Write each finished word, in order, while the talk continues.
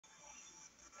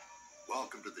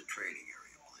Welcome to the training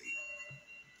area, Blade.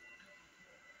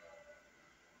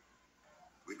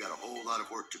 We've got a whole lot of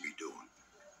work to be doing.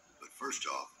 But first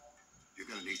off, you're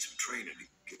going to need some training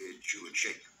to get you in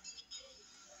shape.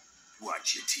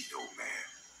 Watch your teeth, old man.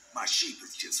 My shape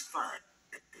is just fine.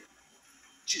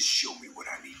 Just show me what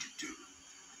I need to do.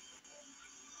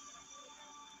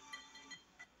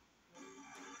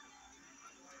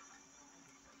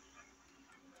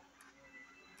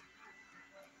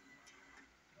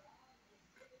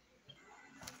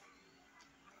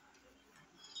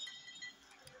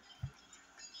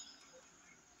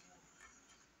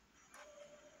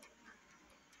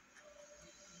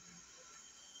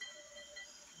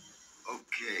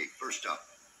 Okay, first up,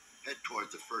 head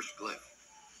towards the first glyph.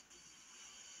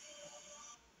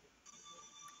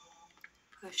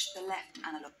 Push the left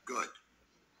analog. Good.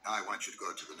 Now I want you to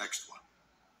go to the next one.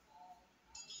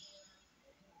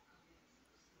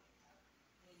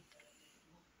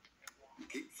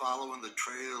 Keep following the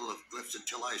trail of glyphs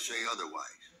until I say otherwise.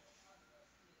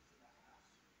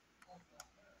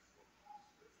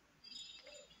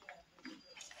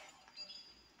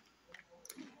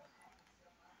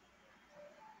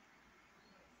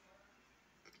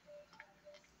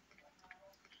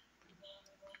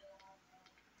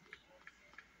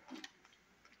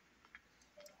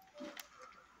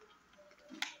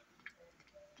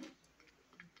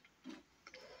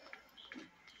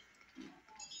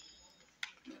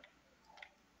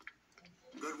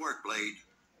 Good work, Blade.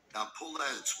 Now pull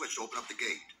that switch to open up the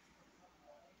gate.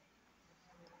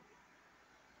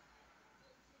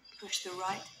 Push the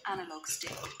right analog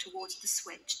stick towards the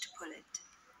switch to pull it.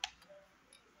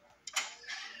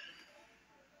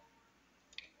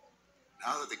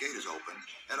 Now that the gate is open,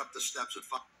 head up the steps and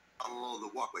follow the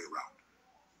walkway around.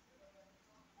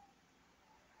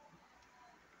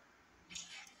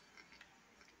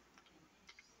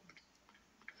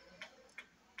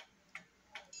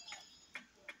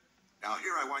 Now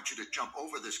here I want you to jump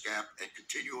over this gap and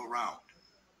continue around.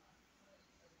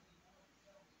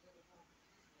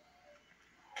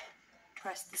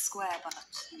 Press the square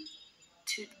button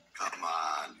to... Come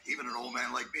on, even an old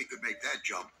man like me could make that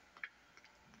jump.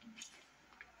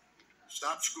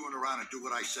 Stop screwing around and do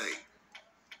what I say.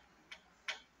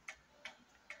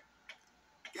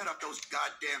 Get up those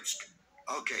goddamn...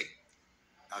 Okay,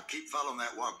 now keep following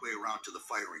that walkway around to the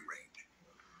firing range.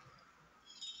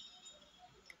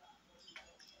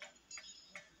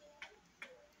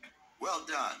 Well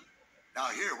done. Now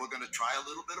here we're going to try a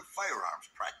little bit of firearms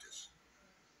practice.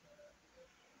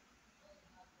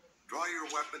 Draw your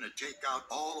weapon and take out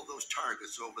all of those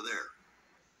targets over there.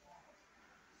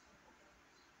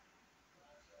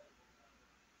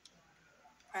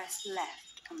 Press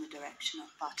left on the direction of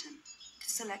button to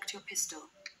select your pistol.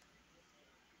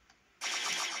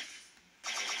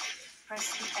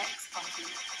 Press the X button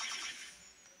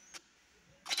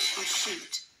to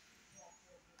shoot.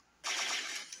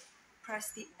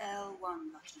 Press the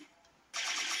L1 button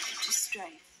to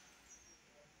strafe.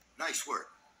 Nice work.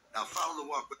 Now follow the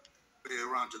walkway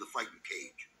around to the fighting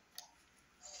cage.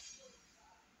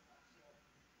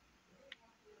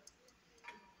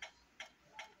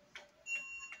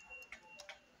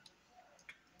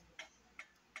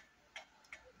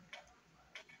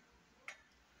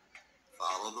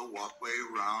 Follow the walkway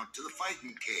around to the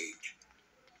fighting cage.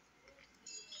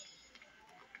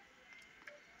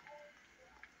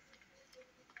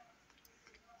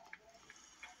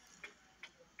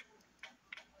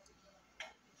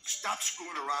 Stop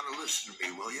screwing around and listen to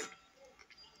me, will you?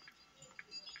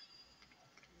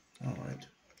 All right.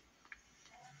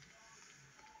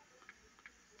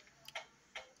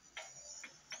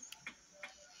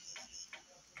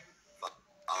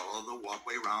 Follow the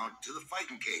walkway around to the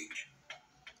fighting cage.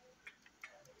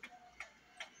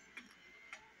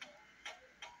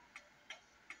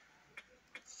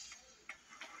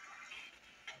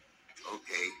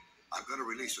 Okay, I'm going to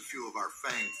release a few of our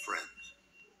Fang friends.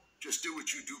 Just do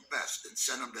what you do best and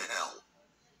send them to hell.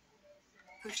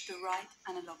 Push the right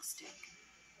analog stick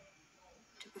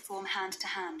to perform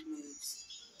hand-to-hand moves.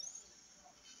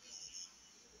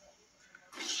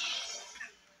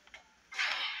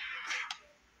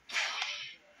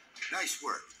 Nice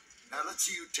work. Now let's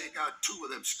see you take out 2 of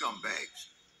them scumbags.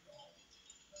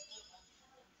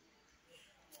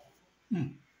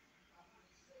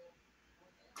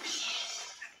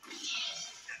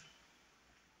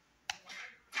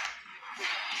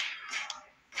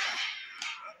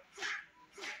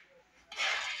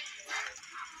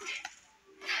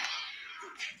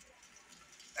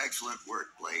 Excellent work,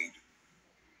 Blade.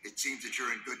 It seems that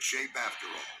you're in good shape after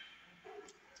all.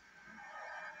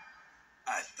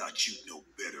 I thought you'd know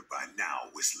better by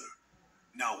now, Whistler.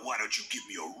 Now why don't you give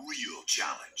me a real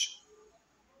challenge?